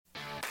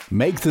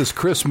Make this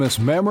Christmas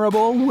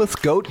memorable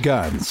with Goat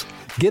Guns.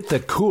 Get the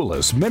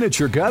coolest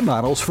miniature gun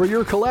models for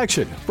your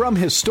collection. From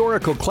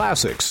historical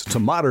classics to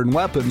modern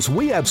weapons,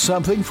 we have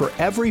something for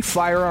every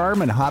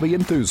firearm and hobby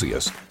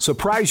enthusiast.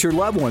 Surprise your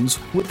loved ones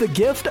with the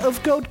gift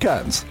of Goat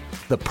Guns,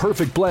 the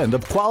perfect blend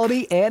of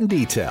quality and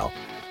detail.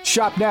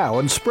 Shop now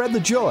and spread the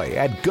joy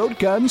at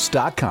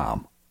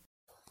goatguns.com.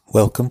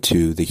 Welcome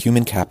to the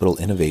Human Capital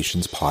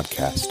Innovations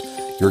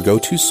Podcast, your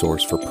go-to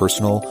source for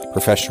personal,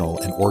 professional,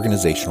 and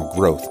organizational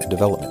growth and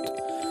development.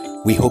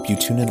 We hope you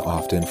tune in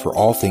often for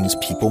all things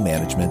people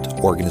management,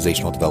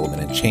 organizational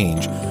development and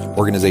change,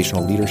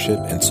 organizational leadership,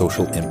 and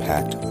social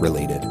impact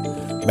related.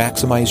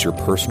 Maximize your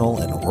personal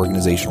and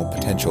organizational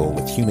potential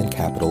with Human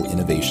Capital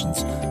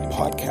Innovations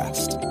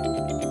Podcast.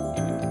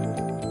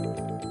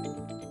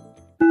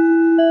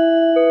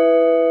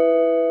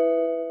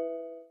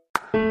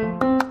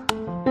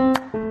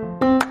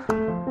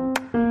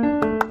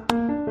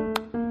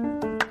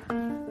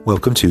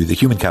 Welcome to the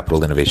Human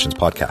Capital Innovations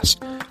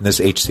Podcast. In this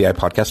HCI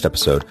podcast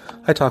episode,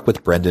 I talk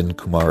with Brenden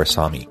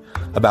Kumarasamy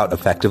about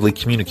effectively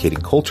communicating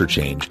culture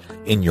change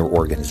in your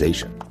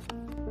organization.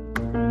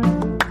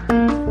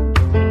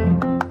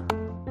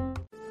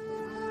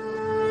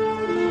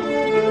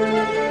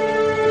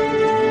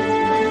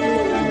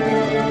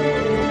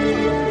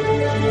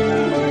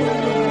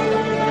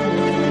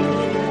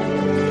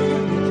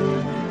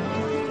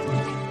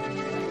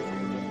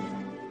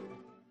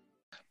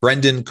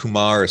 Brenden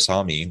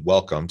Kumarasamy,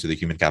 welcome to the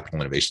Human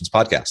Capital Innovations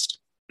Podcast.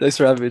 Thanks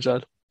for having me,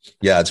 John.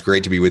 Yeah, it's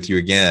great to be with you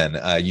again.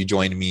 You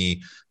joined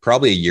me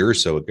probably a year or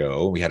so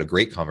ago. We had a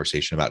great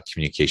conversation about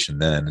communication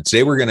then. And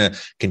today we're going to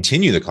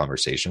continue the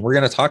conversation. We're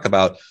going to talk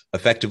about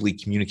effectively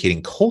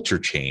communicating culture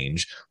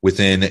change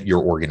within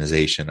your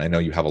organization. I know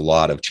you have a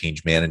lot of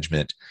change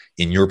management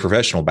in your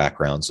professional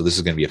background, so this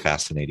is going to be a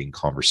fascinating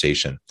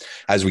conversation.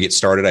 As we get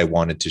started, I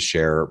wanted to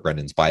share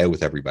Brenden's bio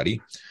with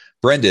everybody.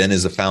 Brenden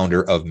is the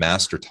founder of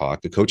Master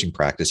Talk, a coaching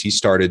practice he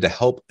started to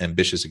help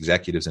ambitious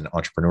executives and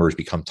entrepreneurs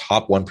become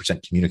top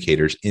 1%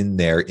 communicators in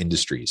their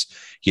industries.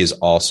 He is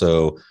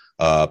also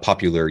a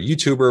popular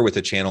YouTuber with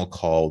a channel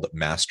called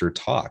Master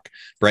Talk.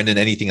 Brenden,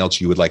 anything else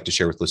you would like to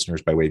share with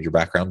listeners by way of your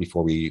background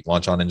before we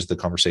launch on into the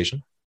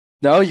conversation?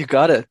 No, you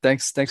got it.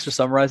 Thanks for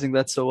summarizing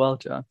that so well,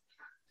 John.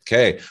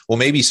 Okay. Well,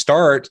 maybe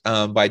start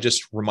by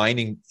just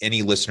reminding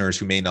any listeners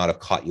who may not have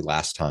caught you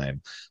last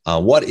time.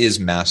 What is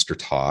Master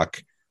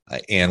Talk?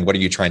 And what are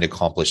you trying to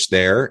accomplish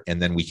there?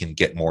 And then we can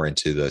get more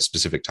into the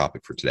specific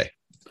topic for today.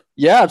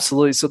 Yeah,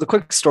 absolutely. So the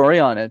quick story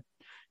on it,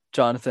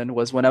 Jonathan,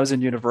 was when I was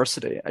in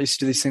university, I used to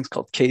do these things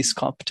called case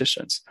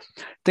competitions.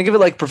 Think of it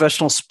like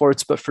professional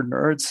sports, but for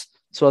nerds.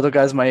 So other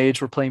guys my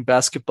age were playing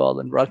basketball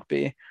and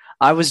rugby.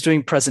 I was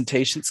doing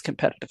presentations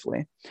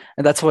competitively.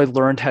 And that's how I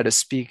learned how to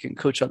speak and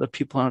coach other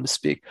people how to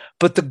speak.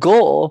 But the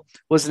goal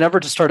was never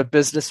to start a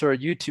business or a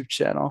YouTube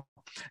channel.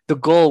 The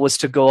goal was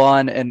to go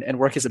on and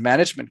work as a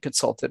management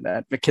consultant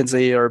at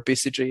McKinsey or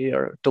BCG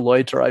or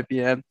Deloitte or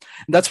IBM. And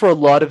that's where a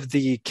lot of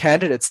the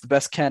candidates, the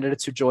best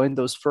candidates who joined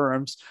those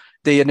firms,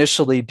 they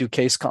initially do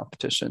case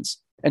competitions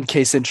and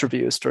case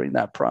interviews during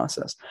that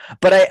process.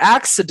 But I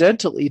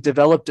accidentally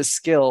developed a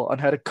skill on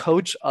how to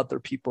coach other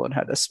people and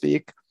how to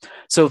speak.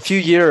 So a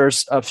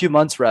few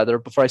months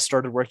before I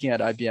started working at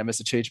IBM as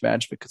a change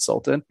management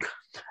consultant,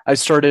 I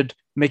started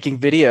making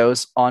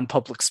videos on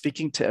public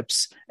speaking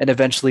tips. And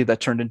eventually that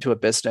turned into a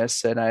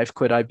business. And I've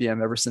quit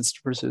IBM ever since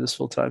to pursue this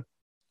full time.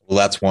 Well,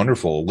 that's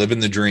wonderful. Living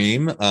the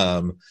dream.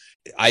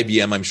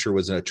 IBM, I'm sure,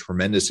 was a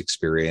tremendous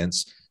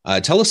experience.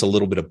 Tell us a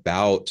little bit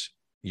about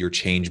your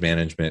change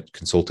management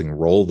consulting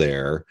role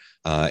there.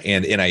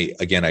 And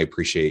I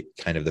appreciate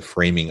kind of the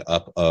framing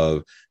up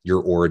of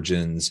your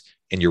origins.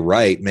 And you're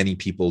right, many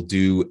people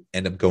do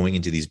end up going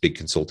into these big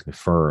consulting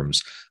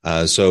firms.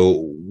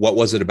 So what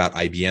was it about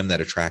IBM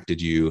that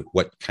attracted you?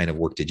 What kind of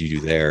work did you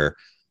do there?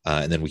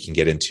 And then we can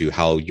get into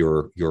how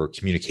your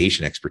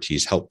communication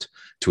expertise helped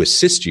to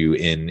assist you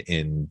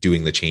in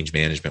doing the change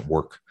management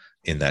work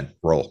in that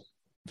role.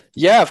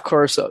 Yeah, of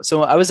course.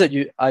 So I was at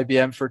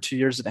IBM for 2.5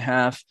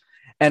 years.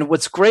 And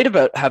what's great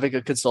about having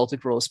a consulting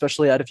role,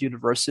 especially out of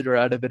university or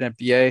out of an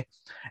MBA,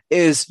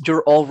 is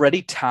you're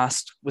already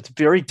tasked with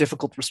very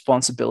difficult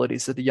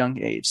responsibilities at a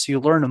young age. So you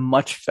learn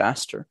much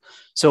faster.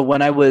 So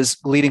when I was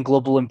leading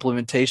global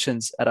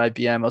implementations at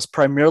IBM, I was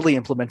primarily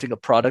implementing a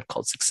product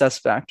called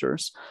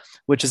SuccessFactors,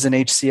 which is an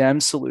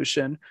HCM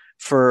solution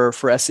for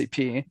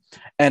SAP.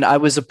 And I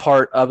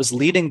was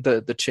leading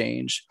the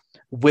change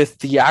with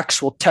the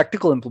actual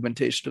technical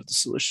implementation of the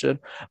solution,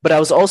 but I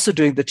was also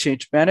doing the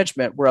change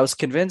management where I was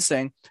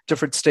convincing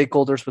different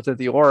stakeholders within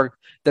the org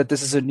that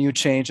this is a new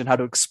change and how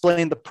to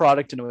explain the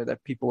product in a way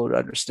that people would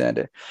understand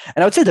it.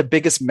 And I would say the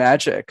biggest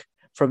magic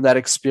from that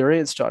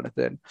experience,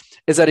 Jonathan,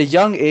 is at a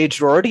young age,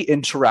 you're already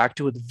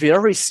interacting with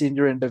very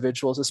senior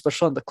individuals,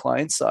 especially on the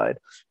client side,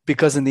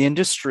 because in the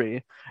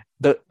industry,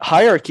 the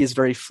hierarchy is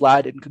very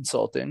flat in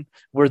consulting,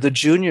 where the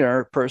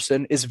junior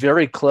person is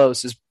very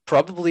close, is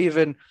probably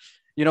even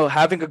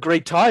having a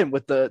great time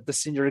with the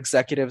senior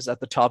executives at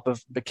the top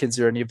of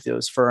McKinsey or any of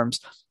those firms.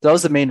 That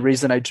was the main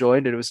reason I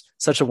joined. It was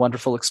such a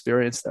wonderful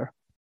experience there.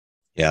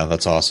 Yeah,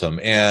 that's awesome.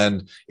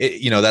 And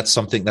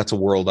that's a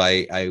world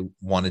I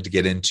wanted to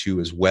get into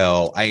as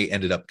well. I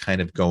ended up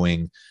kind of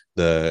going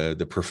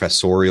the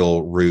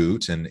professorial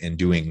route and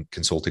doing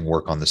consulting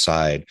work on the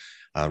side,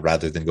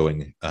 rather than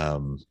going,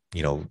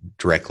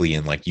 directly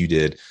in like you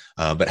did,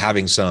 but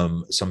having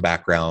some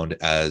background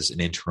as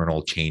an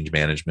internal change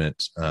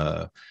management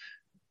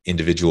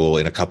individual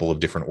in a couple of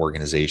different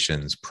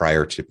organizations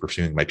prior to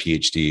pursuing my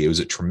PhD. It was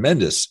a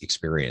tremendous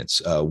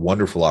experience, a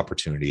wonderful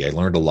opportunity. I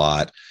learned a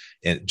lot,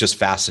 and just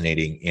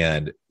fascinating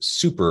and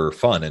super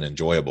fun and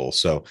enjoyable.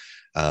 So,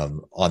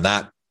 on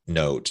that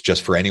note,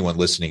 just for anyone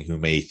listening who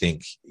may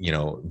think,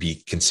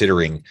 be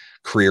considering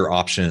career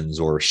options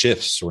or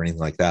shifts or anything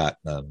like that,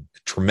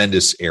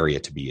 tremendous area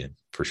to be in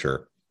for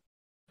sure.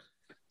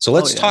 So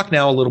let's talk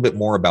now a little bit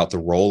more about the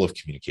role of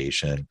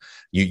communication.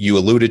 You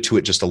alluded to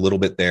it just a little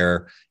bit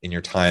there in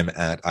your time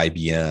at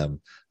IBM,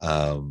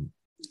 and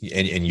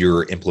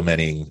you're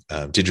implementing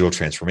digital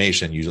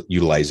transformation,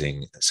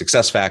 utilizing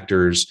success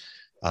factors.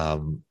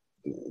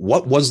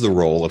 What was the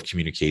role of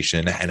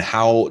communication, and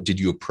how did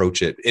you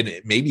approach it?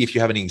 And maybe if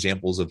you have any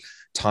examples of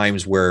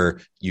times where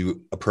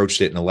you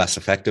approached it in a less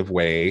effective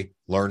way,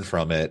 learned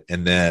from it,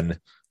 and then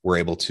were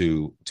able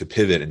to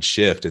pivot and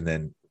shift and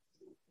then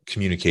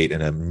communicate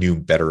in a new,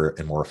 better,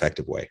 and more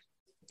effective way.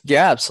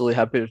 Yeah, absolutely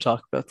happy to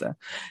talk about that.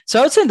 So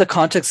I would say in the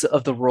context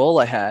of the role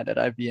I had at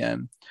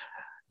IBM,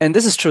 and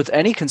this is true with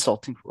any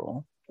consulting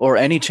role or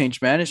any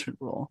change management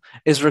role,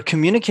 is we're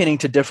communicating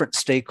to different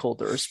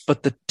stakeholders.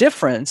 But the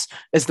difference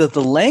is that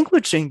the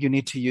languaging you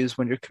need to use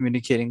when you're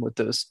communicating with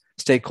those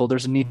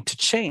stakeholders need to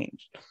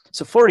change.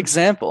 So for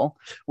example,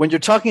 when you're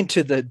talking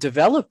to the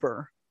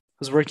developer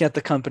who's working at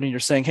the company, you're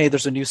saying, hey,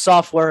 there's a new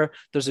software,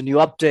 there's a new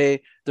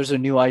update, there's a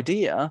new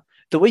idea.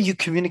 The way you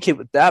communicate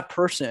with that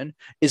person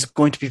is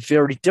going to be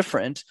very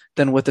different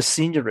than with a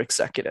senior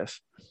executive.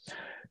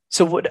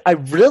 So what I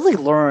really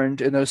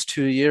learned in those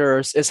 2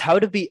 years is how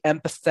to be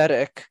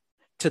empathetic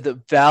to the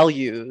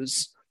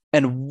values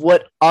and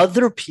what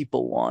other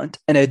people want,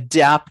 and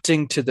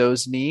adapting to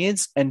those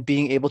needs and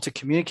being able to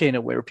communicate in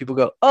a way where people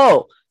go,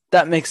 oh,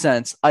 that makes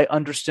sense. I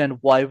understand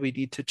why we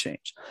need to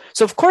change.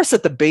 So of course,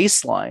 at the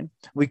baseline,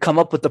 we come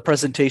up with the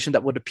presentation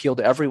that would appeal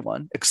to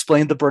everyone,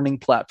 explain the burning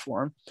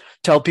platform,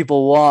 tell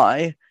people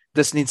why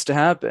this needs to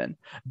happen,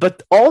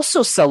 but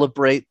also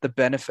celebrate the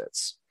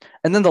benefits.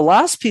 And then the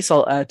last piece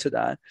I'll add to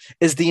that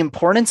is the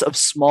importance of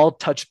small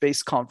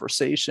touch-based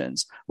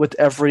conversations with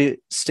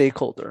every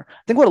stakeholder.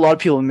 I think what a lot of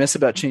people miss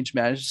about change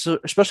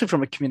management, especially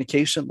from a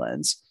communication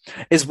lens,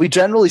 is we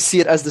generally see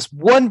it as this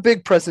one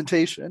big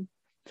presentation,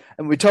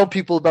 and we tell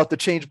people about the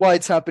change, why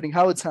it's happening,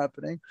 how it's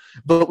happening,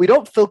 but we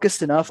don't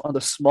focus enough on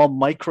the small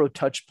micro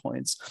touch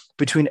points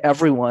between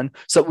everyone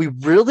so that we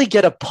really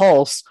get a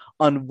pulse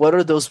on what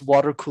are those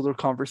water cooler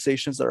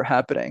conversations that are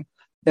happening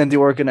in the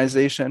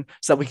organization,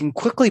 so that we can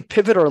quickly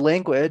pivot our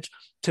language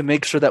to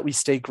make sure that we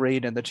stay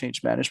great in the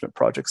change management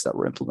projects that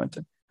we're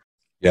implementing.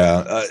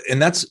 Yeah,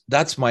 and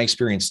that's my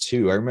experience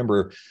too. I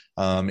remember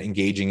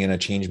engaging in a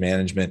change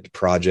management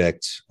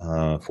project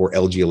for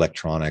LG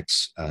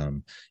Electronics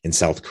in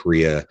South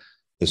Korea.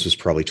 This was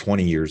probably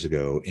 20 years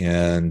ago,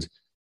 and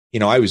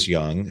I was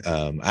young.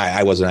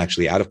 I wasn't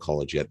actually out of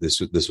college yet. This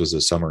was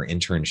a summer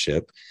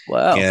internship.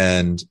 Wow!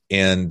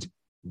 And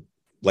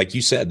like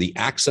you said, the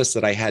access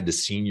that I had to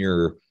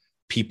senior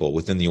people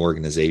within the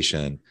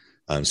organization,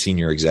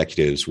 senior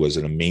executives, was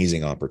an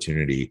amazing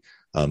opportunity.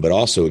 But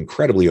also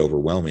incredibly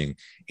overwhelming.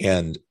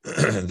 And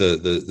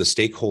the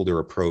stakeholder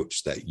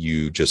approach that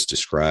you just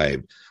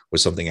described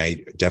was something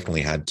I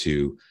definitely had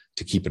to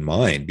keep in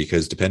mind,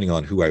 because depending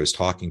on who I was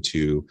talking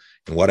to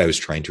and what I was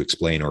trying to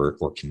explain or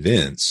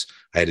convince,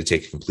 I had to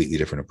take a completely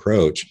different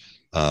approach.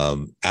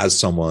 As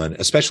someone,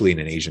 especially in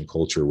an Asian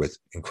culture with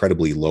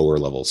incredibly lower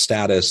level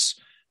status,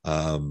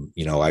 I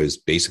was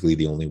basically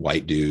the only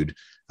white dude,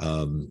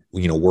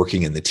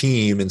 working in the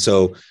team. And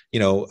so,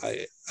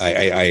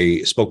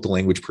 I spoke the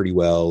language pretty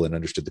well and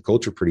understood the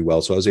culture pretty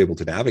well. So I was able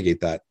to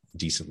navigate that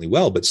decently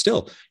well, but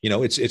still,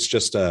 it's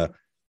just,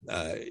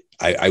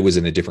 I was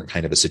in a different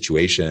kind of a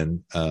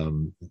situation,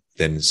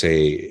 than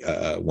say,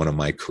 one of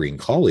my Korean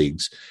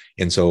colleagues.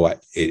 And so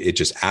it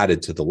just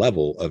added to the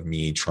level of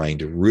me trying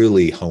to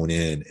really hone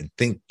in and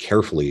think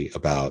carefully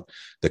about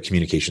the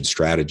communication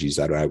strategies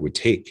that I would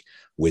take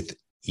with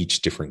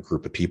each different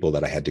group of people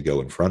that I had to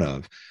go in front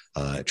of.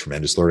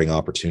 Tremendous learning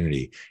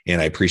opportunity.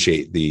 And I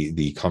appreciate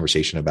the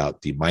conversation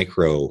about the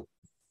micro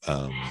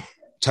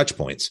touch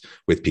points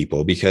with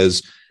people,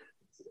 because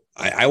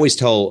I always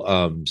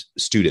tell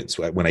students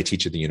when I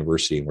teach at the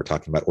university and we're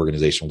talking about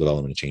organizational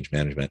development and change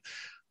management,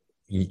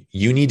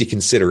 you need to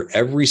consider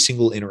every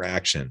single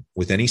interaction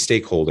with any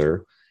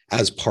stakeholder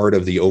as part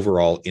of the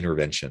overall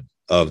intervention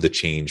of the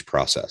change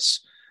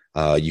process.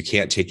 You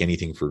can't take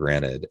anything for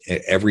granted.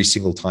 Every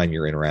single time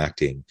you're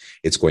interacting,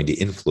 it's going to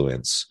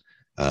influence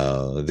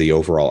the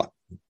overall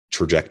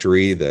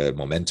trajectory, the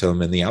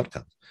momentum, and the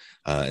outcome.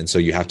 And so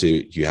you have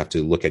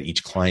to look at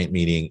each client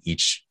meeting,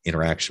 each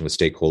interaction with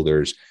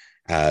stakeholders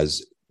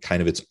as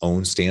kind of its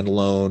own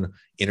standalone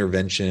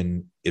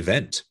intervention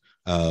event.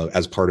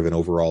 as part of an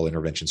overall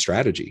intervention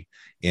strategy,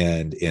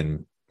 and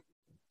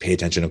pay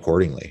attention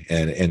accordingly.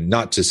 And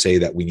not to say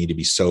that we need to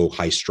be so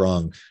high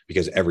strung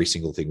because every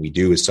single thing we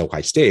do is so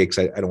high stakes.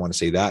 I don't want to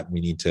say that.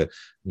 We need to,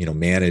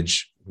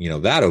 manage,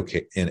 that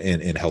okay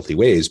in healthy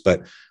ways,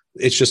 but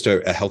it's just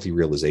a healthy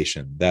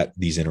realization that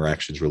these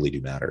interactions really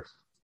do matter.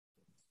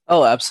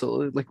 Oh,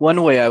 absolutely. Like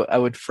one way I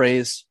would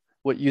phrase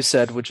what you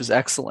said, which is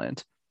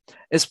excellent,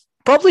 is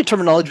probably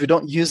terminology we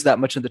don't use that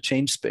much in the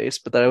change space,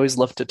 but that I always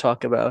love to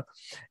talk about,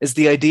 is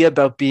the idea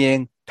about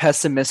being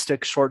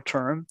pessimistic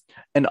short-term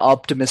and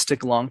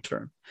optimistic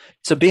long-term.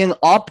 So being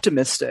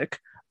optimistic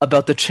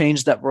about the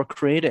change that we're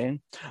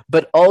creating,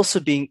 but also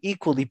being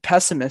equally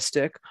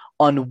pessimistic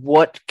on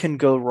what can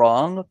go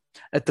wrong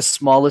at the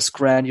smallest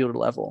granular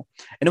level.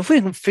 And if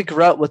we can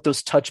figure out what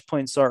those touch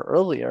points are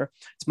earlier,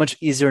 it's much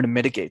easier to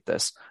mitigate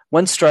this.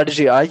 One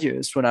strategy I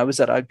used when I was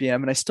at IBM,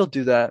 and I still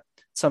do that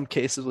in some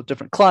cases with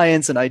different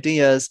clients and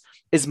ideas,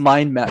 is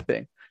mind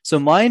mapping. So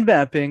mind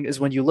mapping is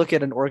when you look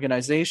at an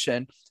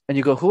organization and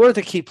you go, who are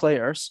the key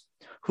players?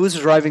 Who's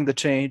driving the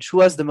change? Who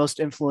has the most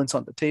influence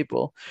on the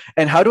table?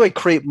 And how do I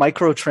create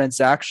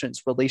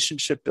microtransactions,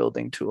 relationship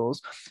building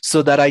tools,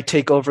 so that I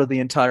take over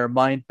the entire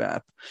mind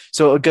map?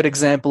 So a good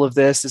example of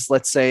this is,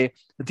 let's say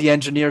the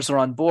engineers are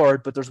on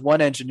board, but there's one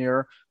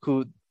engineer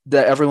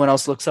that everyone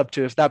else looks up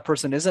to. If that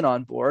person isn't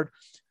on board,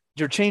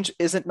 your change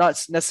isn't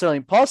not necessarily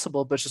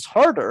impossible, but it's just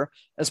harder,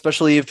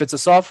 especially if it's a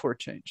software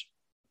change.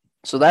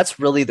 So that's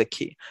really the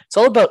key. It's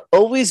all about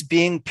always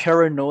being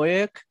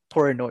paranoid,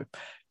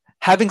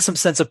 having some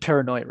sense of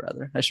paranoia,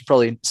 rather. I should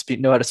probably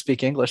know how to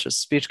speak English as a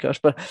speech coach,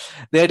 but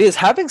the idea is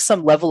having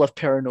some level of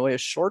paranoia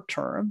short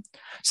term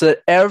so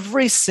that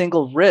every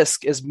single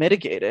risk is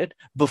mitigated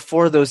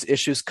before those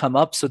issues come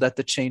up so that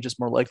the change is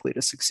more likely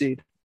to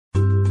succeed.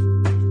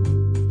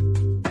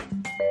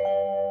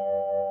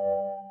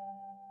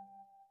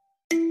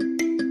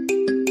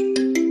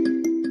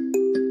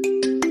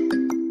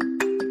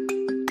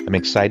 I'm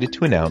excited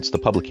to announce the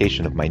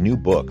publication of my new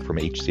book from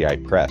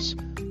HCI Press,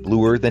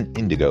 Bluer Than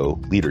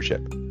Indigo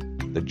Leadership,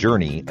 The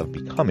Journey of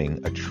Becoming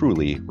a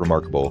Truly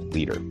Remarkable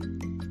Leader.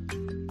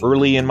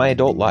 Early in my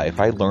adult life,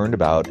 I learned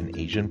about an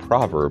Asian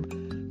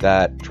proverb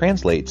that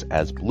translates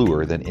as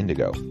bluer than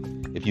indigo.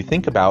 If you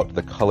think about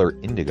the color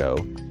indigo,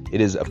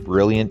 it is a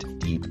brilliant,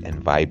 deep,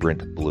 and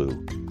vibrant blue,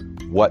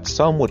 what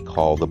some would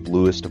call the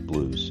bluest of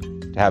blues.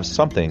 To have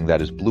something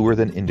that is bluer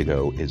than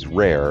indigo is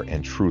rare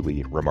and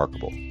truly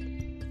remarkable.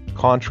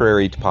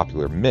 Contrary to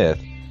popular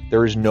myth,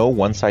 there is no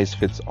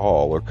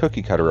one-size-fits-all or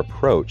cookie-cutter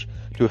approach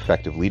to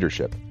effective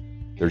leadership.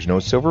 There's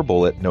no silver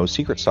bullet, no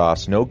secret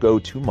sauce, no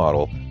go-to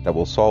model that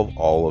will solve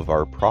all of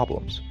our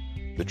problems.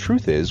 The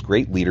truth is,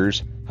 great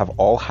leaders have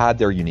all had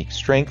their unique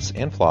strengths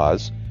and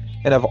flaws,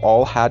 and have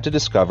all had to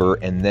discover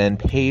and then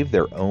pave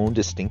their own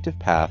distinctive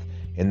path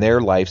in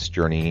their life's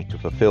journey to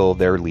fulfill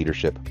their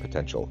leadership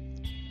potential.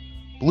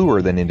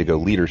 Bluer Than Indigo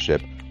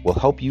Leadership will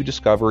help you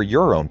discover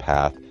your own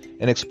path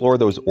and explore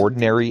those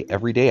ordinary,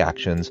 everyday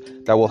actions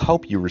that will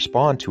help you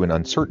respond to an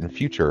uncertain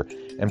future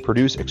and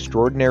produce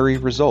extraordinary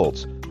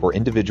results for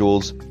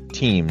individuals,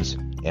 teams,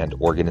 and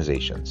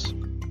organizations.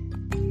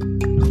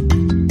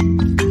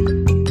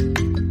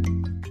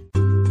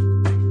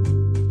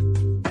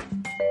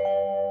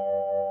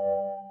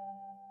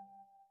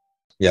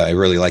 Yeah, I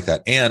really like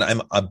that. And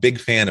I'm a big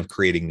fan of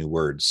creating new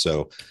words.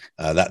 So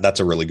that's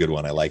a really good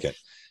one. I like it.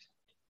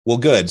 Well,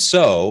 good.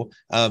 So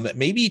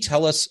maybe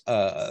tell us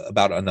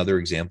about another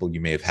example you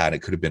may have had. It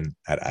could have been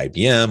at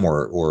IBM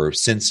or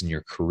since in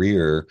your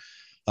career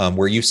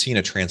where you've seen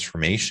a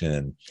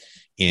transformation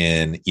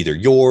in either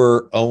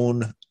your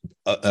own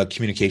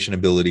communication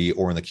ability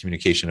or in the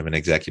communication of an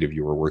executive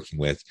you were working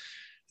with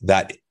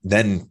that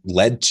then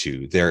led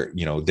to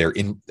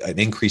an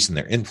increase in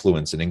their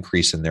influence, an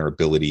increase in their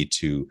ability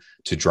to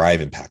drive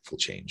impactful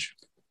change.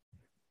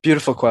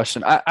 Beautiful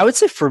question. I would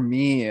say for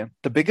me,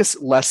 the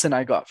biggest lesson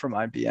I got from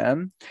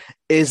IBM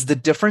is the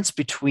difference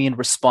between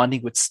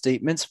responding with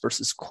statements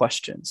versus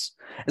questions,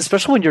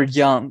 especially when you're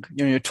young,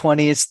 you're in your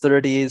 20s,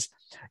 30s.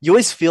 You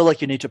always feel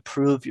like you need to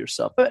prove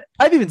yourself. But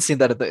I've even seen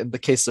that in the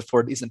case of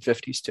 40s and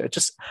 50s too.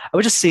 I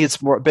would just say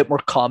it's a bit more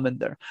common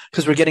there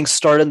because we're getting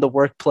started in the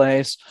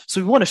workplace.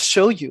 So we want to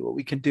show you what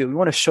we can do. We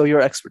want to show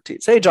your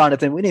expertise. Hey,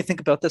 Jonathan, we need to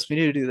think about this. We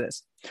need to do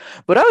this.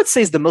 But I would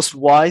say is the most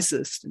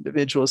wisest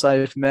individuals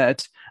I've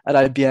met at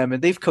IBM,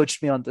 and they've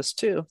coached me on this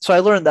too. So I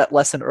learned that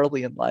lesson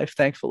early in life,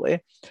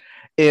 thankfully,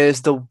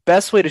 is the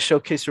best way to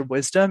showcase your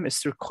wisdom is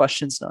through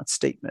questions, not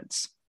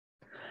statements.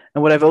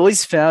 And what I've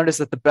always found is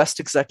that the best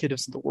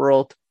executives in the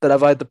world that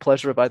I've had the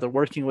pleasure of either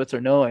working with or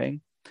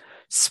knowing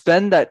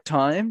spend that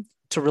time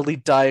to really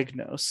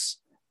diagnose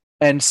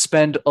and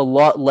spend a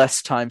lot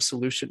less time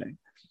solutioning.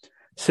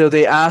 So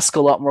they ask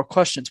a lot more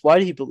questions. Why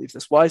do you believe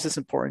this? Why is this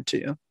important to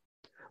you?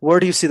 Where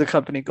do you see the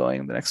company going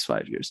in the next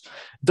 5 years?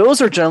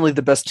 Those are generally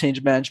the best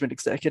change management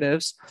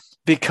executives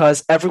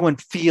because everyone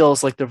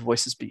feels like their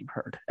voice is being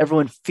heard.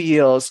 Everyone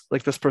feels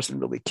like this person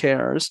really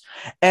cares.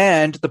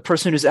 And the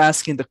person who's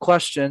asking the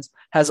questions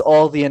has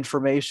all the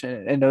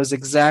information and knows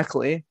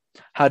exactly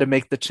how to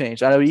make the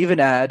change. I would even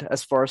add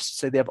as far as to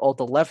say they have all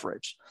the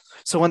leverage.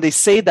 So when they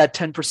say that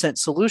 10%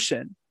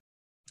 solution,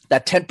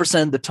 that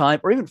 10% of the time,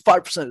 or even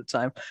 5% of the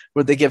time,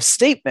 where they give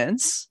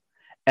statements,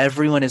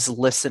 everyone is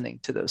listening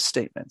to those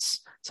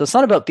statements. So it's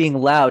not about being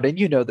loud, and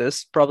you know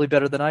this probably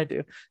better than I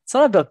do. It's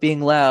not about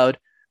being loud,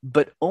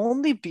 but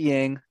only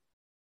being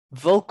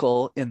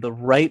vocal in the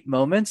right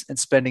moments and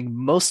spending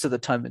most of the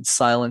time in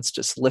silence,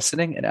 just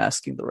listening and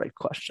asking the right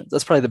questions.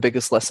 That's probably the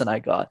biggest lesson I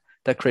got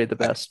that created the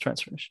best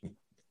transformation.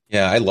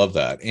 Yeah, I love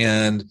that.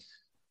 And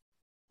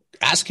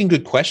asking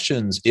good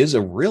questions is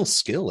a real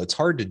skill. It's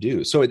hard to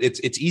do. So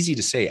it's easy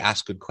to say,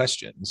 ask good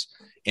questions.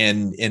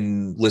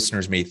 And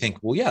listeners may think,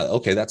 well, yeah,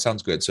 okay, that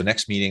sounds good. So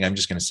next meeting, I'm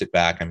just going to sit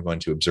back. I'm going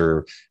to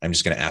observe. I'm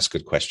just going to ask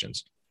good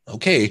questions.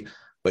 Okay.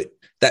 But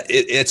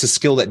it's a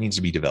skill that needs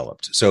to be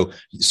developed. So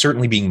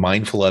certainly being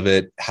mindful of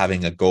it,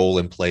 having a goal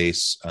in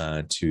place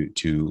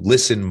to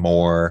listen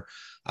more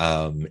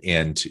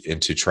and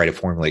to try to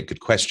formulate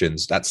good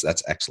questions. That's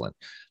excellent.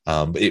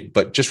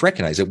 But just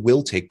recognize it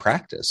will take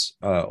practice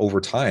over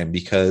time,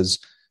 because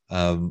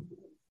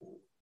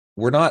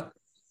we're not.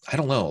 I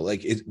don't know.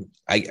 Like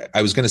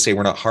I was going to say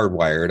we're not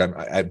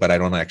hardwired, but I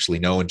don't actually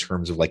know in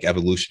terms of like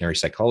evolutionary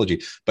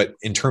psychology. But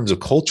in terms of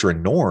culture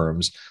and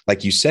norms,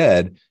 like you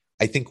said,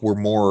 I think we're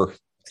more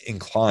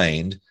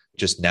inclined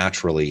just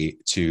naturally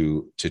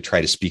to try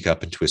to speak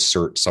up and to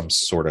assert some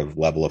sort of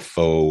level of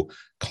faux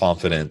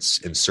confidence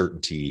and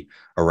certainty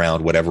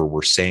around whatever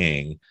we're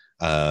saying.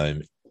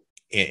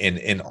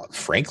 And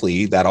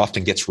frankly, that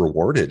often gets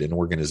rewarded in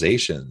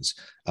organizations,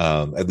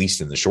 at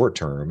least in the short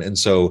term. And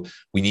so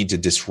we need to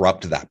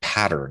disrupt that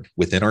pattern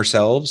within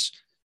ourselves,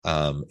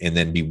 and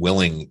then be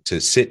willing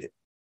to sit,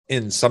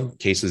 in some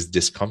cases,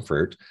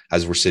 discomfort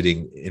as we're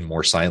sitting in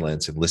more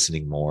silence and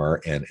listening more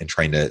and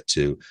trying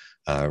to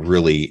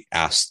really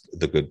ask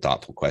the good,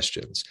 thoughtful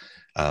questions.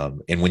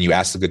 And when you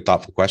ask the good,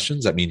 thoughtful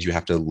questions, that means you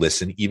have to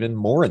listen even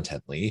more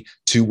intently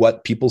to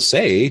what people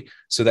say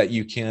so that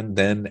you can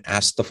then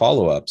ask the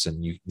follow-ups,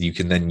 and you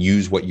can then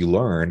use what you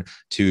learn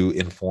to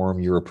inform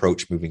your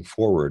approach moving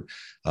forward.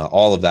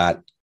 All of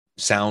that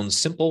sounds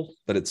simple,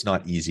 but it's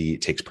not easy.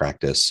 It takes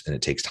practice and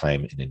it takes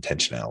time and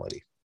intentionality.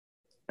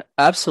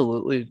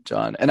 Absolutely,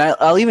 John. And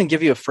I'll even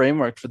give you a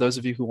framework for those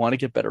of you who want to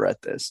get better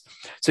at this.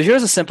 So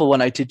here's a simple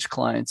one I teach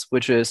clients,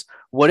 which is,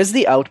 what is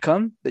the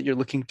outcome that you're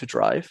looking to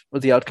drive, or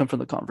the outcome from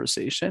the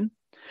conversation?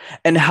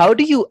 And how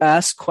do you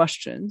ask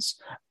questions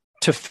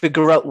to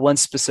figure out one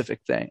specific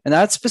thing? And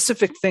that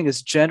specific thing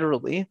is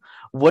generally,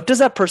 what does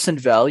that person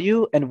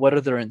value and what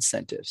are their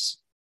incentives?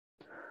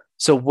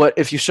 So what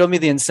if you show me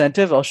the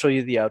incentive, I'll show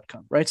you the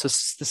outcome, right? So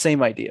it's the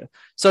same idea.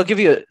 So I'll give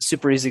you a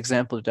super easy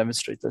example to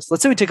demonstrate this.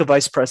 Let's say we take a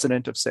vice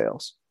president of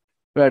sales.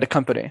 We're at a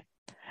company,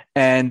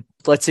 and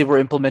let's say we're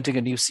implementing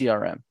a new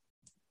CRM.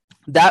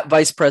 That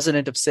vice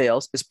president of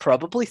sales is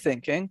probably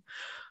thinking,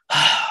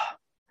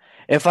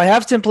 if I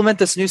have to implement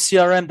this new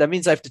CRM, that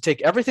means I have to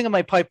take everything in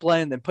my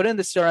pipeline and then put it in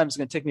the CRM. It's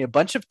going to take me a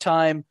bunch of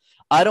time.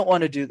 I don't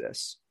want to do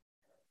this.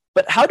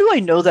 But how do I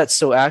know that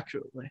so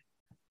accurately?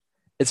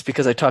 It's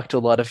because I talk to a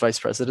lot of vice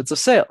presidents of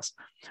sales,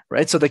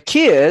 right? So the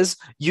key is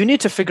you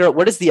need to figure out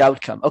what is the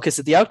outcome. Okay,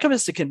 so the outcome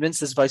is to convince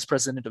this vice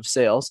president of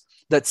sales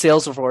that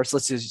Salesforce,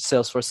 let's use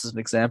Salesforce as an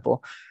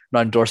example, I'm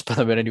not endorsed by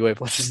them in any way,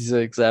 but let's just use an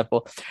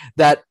example,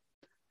 that,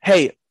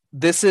 hey,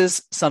 this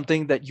is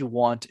something that you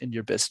want in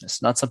your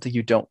business, not something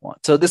you don't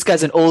want. So this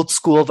guy's an old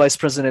school vice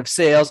president of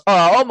sales. Oh,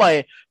 all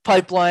my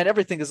pipeline,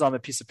 everything is on a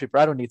piece of paper.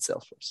 I don't need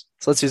Salesforce.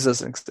 So let's use this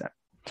as an example.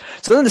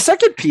 So then the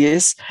second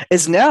piece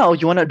is now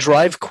you want to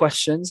drive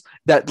questions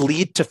that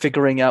lead to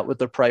figuring out what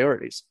their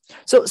priorities.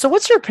 So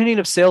what's your opinion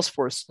of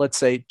Salesforce? Let's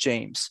say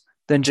James.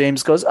 Then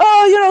James goes,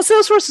 oh,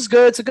 Salesforce is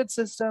good. It's a good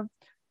system.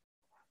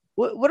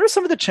 What are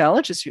some of the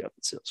challenges you have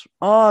with Salesforce?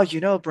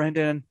 Oh,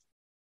 Brenden,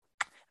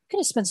 I'm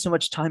going to spend so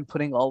much time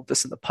putting all of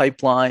this in the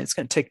pipeline. It's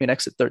going to take me an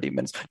extra 30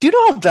 minutes. Do you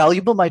know how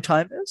valuable my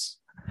time is?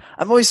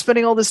 I'm always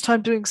spending all this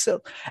time doing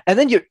so. And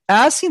then you're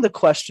asking the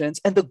questions,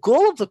 and the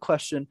goal of the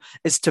question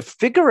is to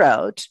figure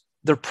out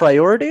their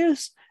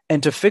priorities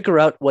and to figure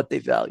out what they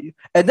value.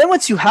 And then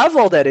once you have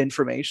all that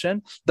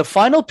information, the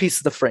final piece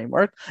of the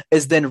framework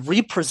is then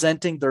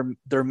representing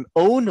their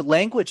own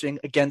languaging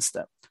against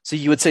them. So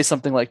you would say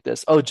something like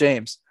this: oh,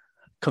 James,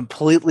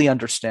 completely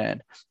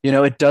understand.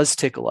 It does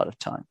take a lot of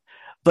time,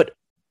 but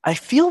I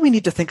feel we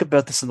need to think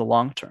about this in the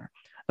long term.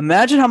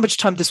 Imagine how much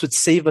time this would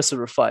save us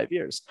over 5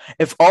 years.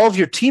 If all of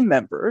your team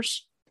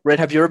members, right,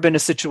 have you ever been in a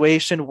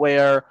situation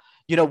where,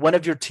 one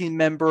of your team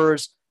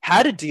members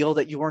had a deal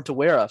that you weren't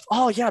aware of?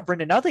 Oh yeah,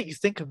 Brenden, now that you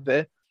think of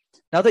it,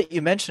 now that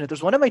you mention it,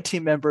 there's one of my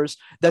team members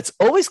that's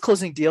always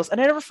closing deals and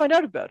I never find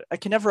out about it. I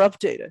can never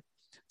update it.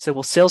 So,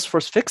 well,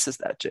 Salesforce fixes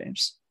that,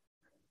 James,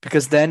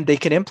 because then they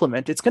can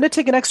implement. It's going to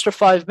take an extra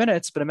 5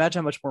 minutes, but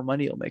imagine how much more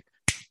money you'll make.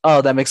 Oh,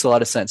 that makes a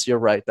lot of sense. You're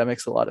right. That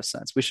makes a lot of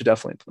sense. We should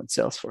definitely implement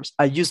Salesforce.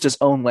 I used his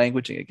own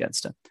languaging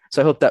against him.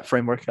 So I hope that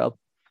framework helped.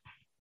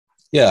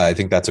 Yeah, I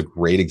think that's a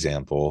great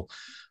example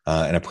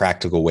and a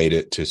practical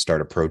way to start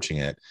approaching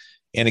it.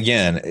 And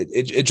again,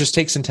 it just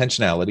takes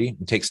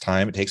intentionality. It takes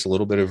time. It takes a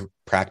little bit of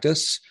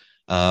practice.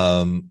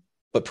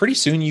 but pretty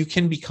soon you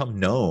can become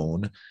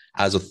known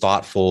as a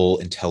thoughtful,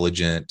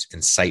 intelligent,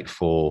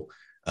 insightful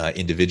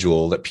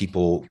individual that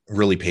people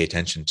really pay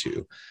attention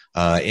to.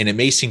 And it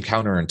may seem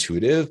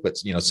counterintuitive, but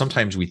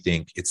sometimes we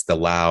think it's the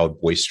loud,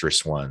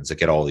 boisterous ones that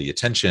get all the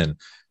attention,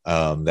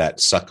 that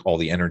suck all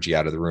the energy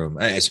out of the room.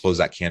 I suppose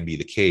that can be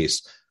the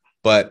case,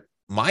 but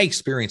my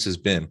experience has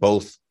been,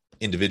 both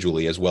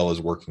individually as well as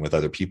working with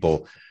other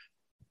people,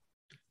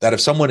 that if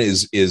someone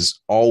is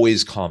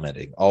always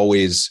commenting,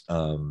 always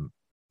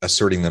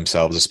asserting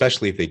themselves,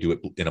 especially if they do it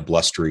in a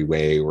blustery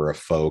way or a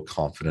faux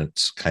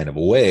confident kind of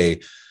a way,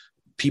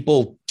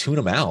 people tune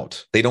them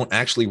out. They don't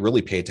actually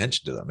really pay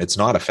attention to them. It's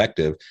not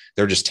effective.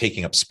 They're just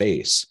taking up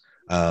space.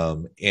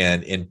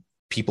 And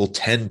people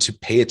tend to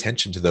pay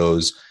attention to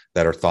those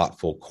that are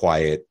thoughtful,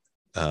 quiet,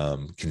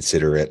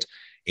 considerate,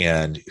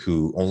 and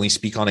who only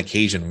speak on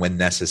occasion when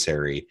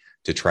necessary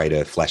to try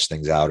to flesh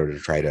things out or to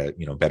try to,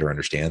 better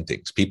understand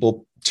things.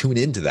 People tune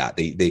into that.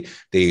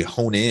 They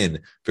hone in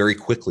very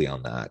quickly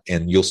on that,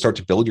 and you'll start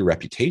to build your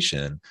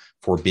reputation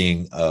for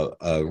being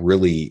a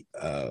really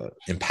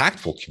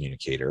impactful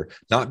communicator,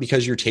 not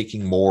because you're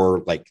taking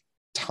more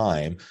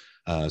time.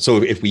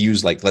 So if we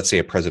use let's say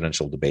a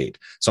presidential debate,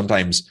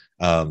 sometimes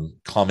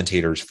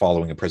commentators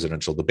following a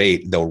presidential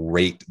debate, they'll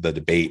rate the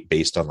debate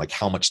based on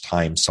how much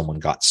time someone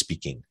got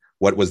speaking.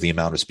 What was the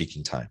amount of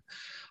speaking time?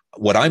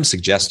 What I'm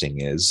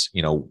suggesting is,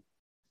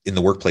 in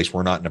the workplace,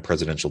 we're not in a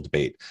presidential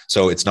debate.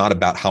 So it's not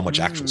about how much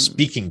actual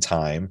speaking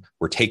time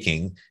we're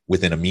taking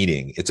within a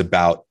meeting. It's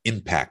about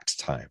impact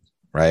time,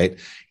 right?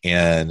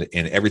 And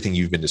everything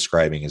you've been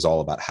describing is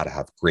all about how to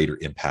have greater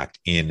impact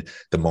in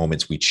the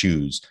moments we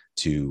choose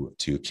to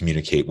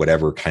communicate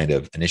whatever kind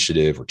of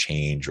initiative or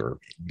change or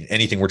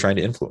anything we're trying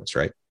to influence,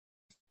 right?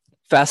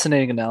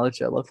 Fascinating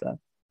analogy. I love that.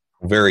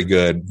 Very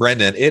good.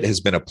 Brenden, it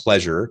has been a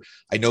pleasure.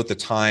 I note the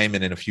time,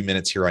 and in a few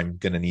minutes here, I'm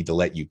going to need to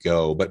let you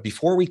go. But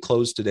before we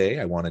close today,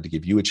 I wanted to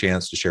give you a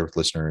chance to share with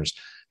listeners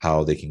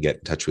how they can get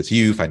in touch with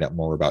you, find out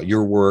more about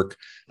your work,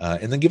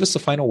 and then give us the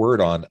final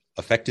word on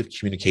effective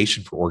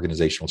communication for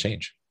organizational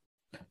change.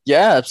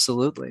 Yeah,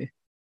 absolutely.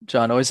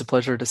 John, always a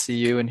pleasure to see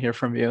you and hear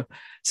from you.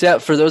 So yeah,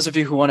 for those of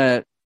you who want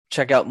to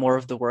check out more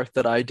of the work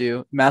that I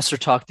do, Master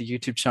Talk, the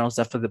YouTube channel, is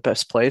definitely the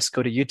best place.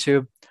 Go to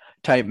YouTube,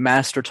 type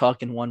Master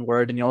Talk in one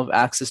word, and you'll have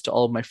access to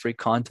all of my free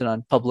content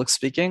on public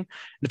speaking. And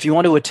if you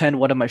want to attend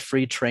one of my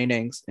free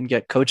trainings and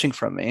get coaching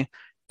from me,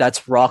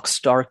 that's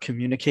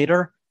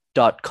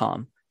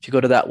rockstarcommunicator.com. If you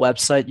go to that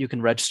website, you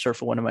can register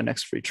for one of my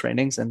next free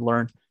trainings and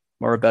learn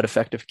more about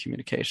effective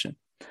communication.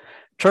 In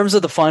terms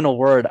of the final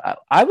word,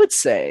 I would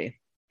say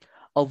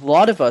a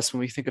lot of us, when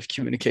we think of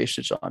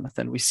communication,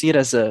 Jonathan, we see it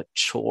as a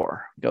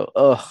chore. We go,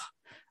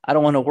 I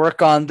don't want to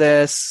work on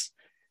this.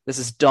 This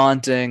is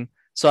daunting.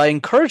 So I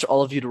encourage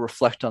all of you to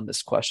reflect on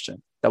this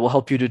question that will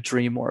help you to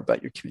dream more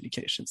about your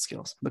communication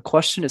skills. The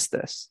question is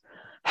this: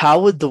 how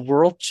would the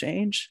world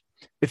change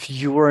if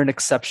you were an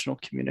exceptional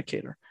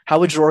communicator? How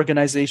would your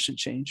organization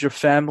change, your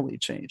family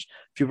change?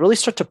 If you really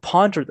start to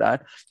ponder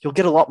that, you'll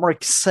get a lot more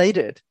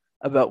excited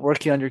about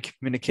working on your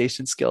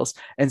communication skills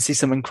and see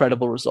some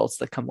incredible results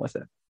that come with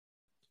it.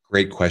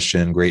 Great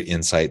question. Great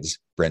insights,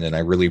 Brenden. I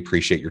really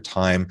appreciate your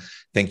time.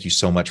 Thank you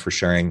so much for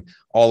sharing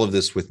all of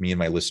this with me and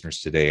my listeners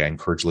today. I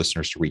encourage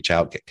listeners to reach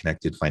out, get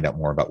connected, find out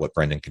more about what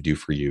Brenden can do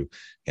for you.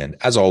 And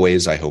as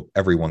always, I hope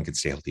everyone can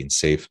stay healthy and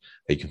safe,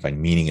 that you can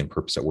find meaning and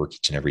purpose at work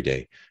each and every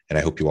day. And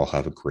I hope you all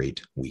have a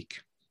great week.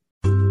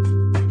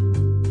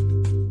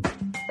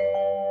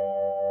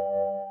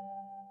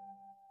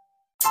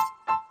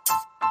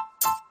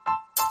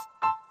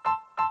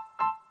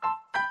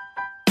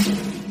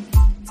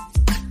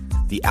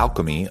 The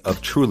alchemy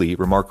of truly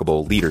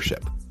remarkable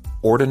leadership.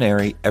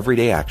 Ordinary,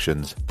 everyday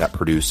actions that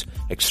produce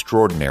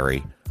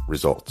extraordinary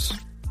results.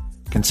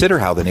 Consider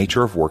how the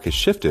nature of work has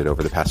shifted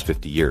over the past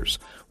 50 years.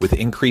 With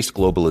increased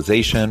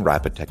globalization,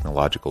 rapid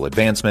technological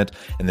advancement,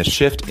 and the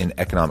shift in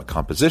economic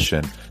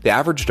composition, the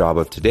average job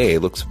of today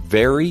looks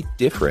very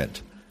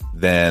different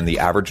than the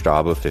average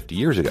job of 50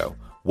 years ago.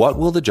 What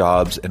will the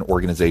jobs and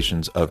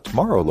organizations of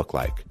tomorrow look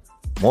like?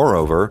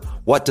 Moreover,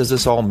 what does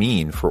this all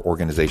mean for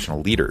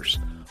organizational leaders?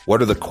 What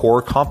are the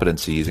core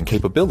competencies and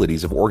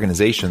capabilities of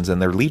organizations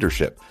and their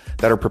leadership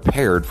that are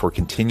prepared for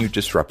continued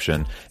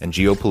disruption and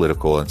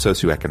geopolitical and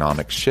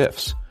socioeconomic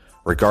shifts?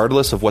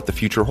 Regardless of what the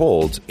future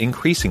holds,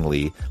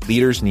 increasingly,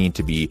 leaders need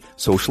to be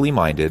socially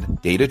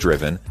minded,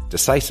 data-driven,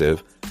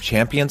 decisive,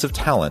 champions of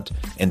talent,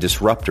 and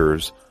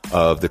disruptors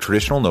of the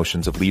traditional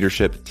notions of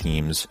leadership,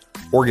 teams,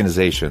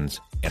 organizations,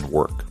 and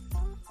work.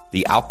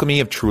 The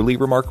alchemy of truly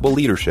remarkable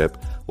leadership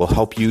will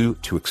help you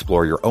to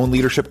explore your own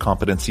leadership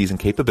competencies and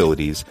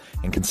capabilities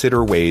and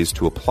consider ways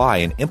to apply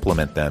and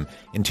implement them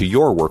into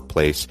your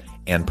workplace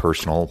and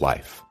personal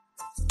life.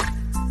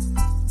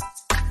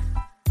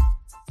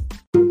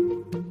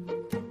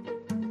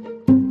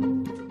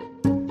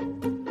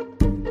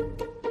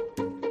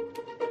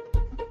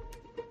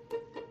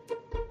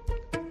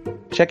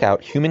 Check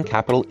out Human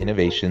Capital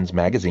Innovations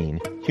magazine,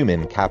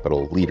 Human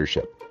Capital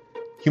Leadership.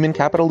 Human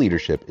Capital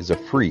Leadership is a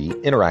free,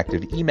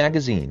 interactive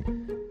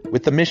e-magazine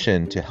with the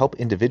mission to help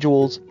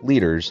individuals,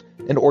 leaders,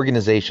 and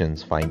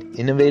organizations find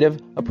innovative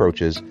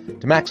approaches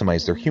to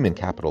maximize their human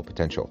capital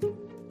potential.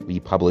 We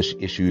publish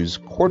issues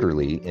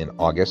quarterly in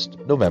August,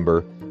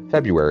 November,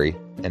 February,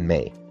 and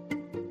May.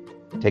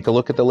 Take a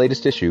look at the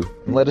latest issue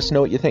and let us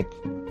know what you think.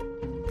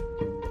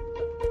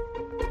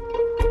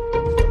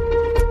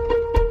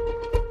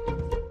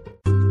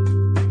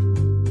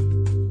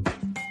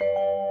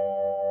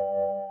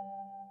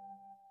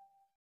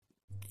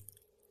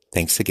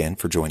 Thanks again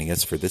for joining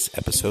us for this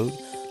episode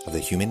of the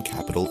Human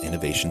Capital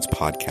Innovations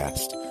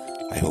Podcast.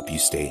 I hope you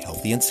stay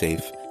healthy and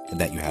safe and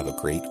that you have a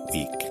great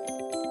week.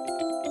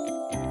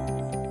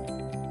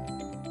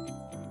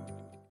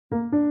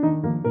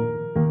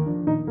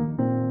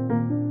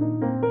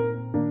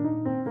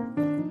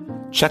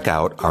 Check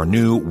out our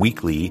new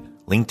weekly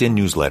LinkedIn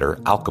newsletter,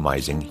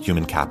 Alchemizing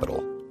Human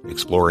Capital,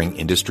 exploring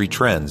industry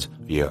trends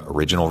via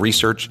original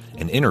research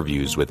and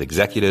interviews with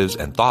executives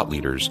and thought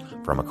leaders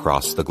from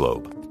across the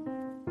globe.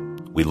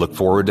 We look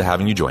forward to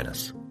having you join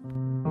us.